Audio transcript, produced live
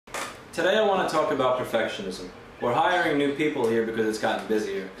Today I want to talk about perfectionism. We're hiring new people here because it's gotten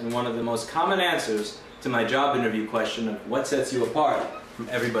busier, and one of the most common answers to my job interview question of what sets you apart from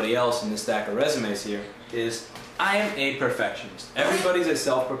everybody else in this stack of resumes here is, I am a perfectionist. Everybody's a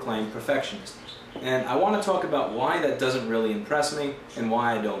self-proclaimed perfectionist. And I want to talk about why that doesn't really impress me and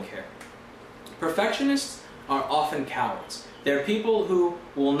why I don't care. Perfectionists are often cowards. They're people who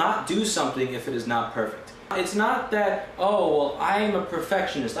will not do something if it is not perfect. It's not that, oh, well, I am a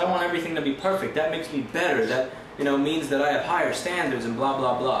perfectionist. I want everything to be perfect. That makes me better. That, means that I have higher standards and blah,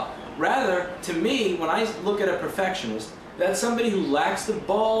 blah, blah. Rather, to me, when I look at a perfectionist, that's somebody who lacks the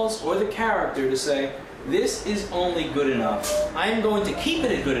balls or the character to say, this is only good enough. I am going to keep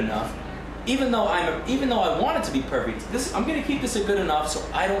it at good enough, even though I want it to be perfect. I'm going to keep this at good enough so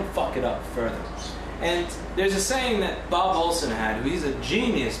I don't fuck it up further. And there's a saying that Bob Olson had, he's a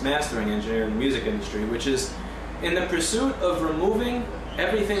genius mastering engineer in the music industry, which is, in the pursuit of removing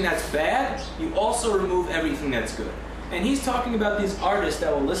everything that's bad, you also remove everything that's good. And he's talking about these artists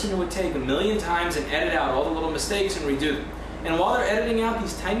that will listen to a take 1,000,000 times and edit out all the little mistakes and redo them. And while they're editing out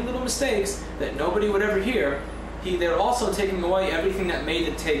these tiny little mistakes that nobody would ever hear, they're also taking away everything that made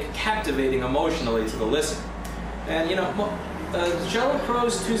the take captivating emotionally to the listener. And Sheryl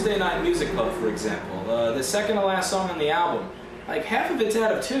Crow's Tuesday Night Music Club, for example, the second to last song on the album, like half of it's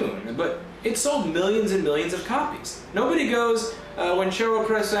out of tune, but it sold millions and millions of copies. Nobody goes, when Sheryl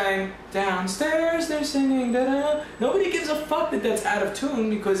Crow sang, downstairs they're singing da-da, nobody gives a fuck that that's out of tune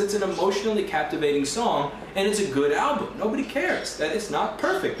because it's an emotionally captivating song and it's a good album. Nobody cares that it's not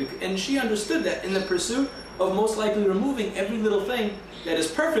perfect. And she understood that in the pursuit of most likely removing every little thing that is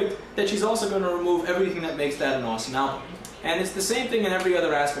perfect, that she's also going to remove everything that makes that an awesome album. And it's the same thing in every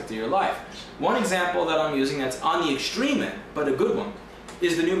other aspect of your life. One example that I'm using that's on the extreme end, but a good one,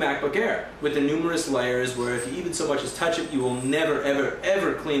 is the new MacBook Air, with the numerous layers where if you even so much as touch it, you will never, ever,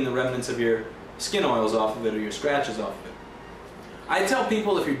 ever clean the remnants of your skin oils off of it or your scratches off of it. I tell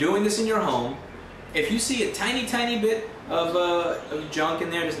people, if you're doing this in your home, if you see a tiny, tiny bit of junk in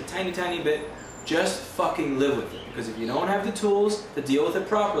there, just a tiny, tiny bit, just fucking live with it. Because if you don't have the tools to deal with it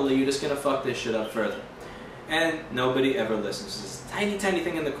properly, you're just going to fuck this shit up further. And nobody ever listens. There's this tiny, tiny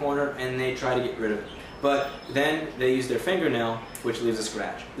thing in the corner, and they try to get rid of it. But then they use their fingernail, which leaves a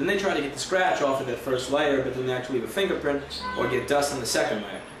scratch. Then they try to get the scratch off of that first layer, but then they actually leave a fingerprint or get dust on the second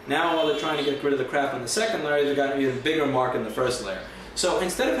layer. Now, while they're trying to get rid of the crap on the second layer, they've got an even bigger mark in the first layer. So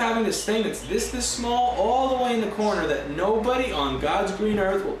instead of having this thing that's this small all the way in the corner that nobody on God's green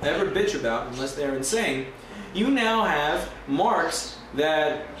earth will ever bitch about unless they're insane, you now have marks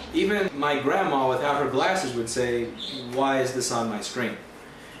that even my grandma without her glasses would say, why is this on my screen?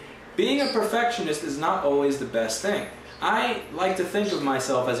 Being a perfectionist is not always the best thing. I like to think of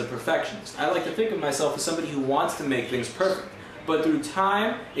myself as a perfectionist. I like to think of myself as somebody who wants to make things perfect. But through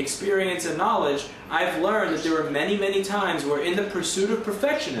time, experience, and knowledge, I've learned that there are many, many times where in the pursuit of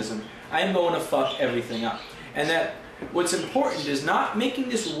perfectionism, I'm going to fuck everything up. And that what's important is not making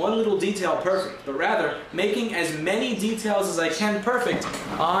this one little detail perfect, but rather making as many details as I can perfect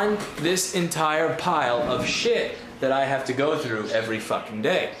on this entire pile of shit that I have to go through every fucking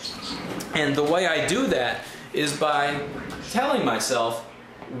day. And the way I do that is by telling myself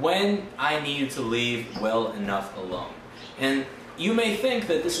when I need to leave well enough alone. And you may think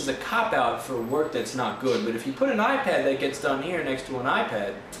that this is a cop-out for work that's not good, but if you put an iPad that gets done here next to an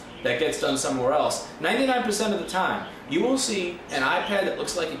iPad that gets done somewhere else, 99% of the time, you will see an iPad that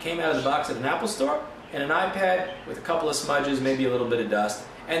looks like it came out of the box at an Apple store, and an iPad with a couple of smudges, maybe a little bit of dust.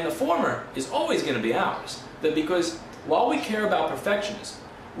 And the former is always going to be ours. Because while we care about perfectionism,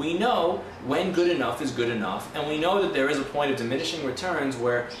 we know when good enough is good enough, and we know that there is a point of diminishing returns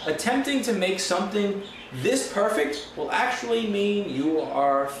where attempting to make something this perfect will actually mean you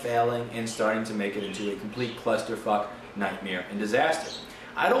are failing and starting to make it into a complete clusterfuck, nightmare, and disaster.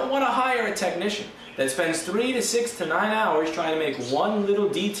 I don't want to hire a technician that spends 3 to 6 to 9 hours trying to make one little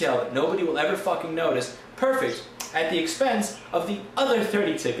detail that nobody will ever fucking notice perfect at the expense of the other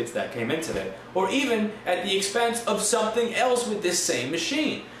 30 tickets that came in today, or even at the expense of something else with this same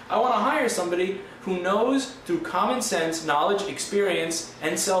machine. I want to hire somebody who knows through common sense, knowledge, experience,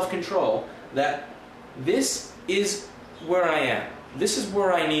 and self-control that this is where I am. This is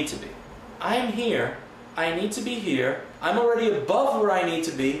where I need to be. I am here. I need to be here. I'm already above where I need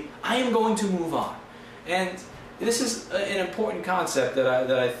to be. I am going to move on. And this is an important concept that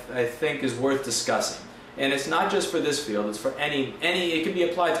I think is worth discussing. And it's not just for this field, it's for it can be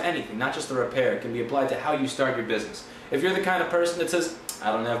applied to anything, not just the repair. It can be applied to how you start your business. If you're the kind of person that says,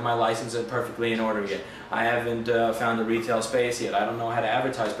 I don't have my license perfectly in order yet, I haven't found a retail space yet, I don't know how to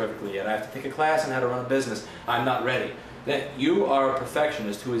advertise perfectly yet, I have to take a class on how to run a business, I'm not ready. that you are a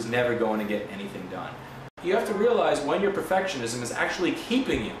perfectionist who is never going to get anything done. You have to realize when your perfectionism is actually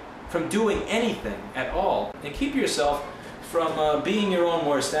keeping you from doing anything at all, and keep yourself from being your own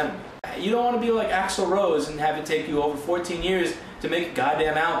worst enemy. You don't want to be like Axl Rose and have it take you over 14 years to make a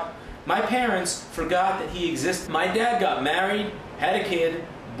goddamn album. My parents forgot that he existed. My dad got married, had a kid,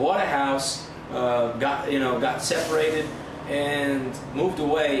 bought a house, got separated, and moved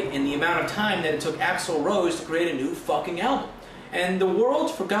away in the amount of time that it took Axl Rose to create a new fucking album. And the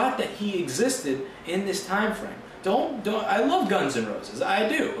world forgot that he existed in this time frame. I love Guns N' Roses, I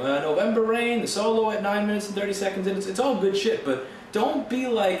do. November Rain, the solo at 9 minutes and 30 seconds, and it's all good shit, but don't be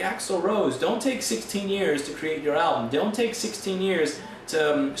like Axl Rose. Don't take 16 years to create your album. Don't take 16 years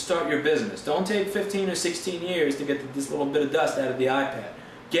to start your business. Don't take 15 or 16 years to get this little bit of dust out of the iPad.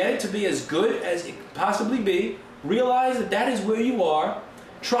 Get it to be as good as it could possibly be. Realize that that is where you are.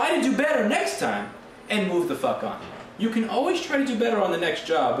 Try to do better next time, and move the fuck on. You can always try to do better on the next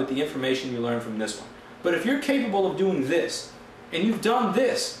job with the information you learn from this one. But if you're capable of doing this, and you've done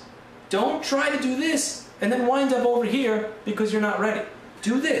this, don't try to do this and then wind up over here because you're not ready.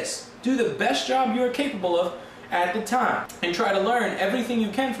 Do this. Do the best job you are capable of at the time. And try to learn everything you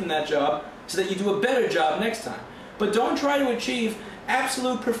can from that job so that you do a better job next time. But don't try to achieve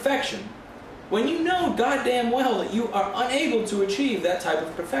absolute perfection when you know goddamn well that you are unable to achieve that type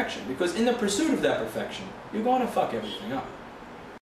of perfection. Because in the pursuit of that perfection, you're going to fuck everything up.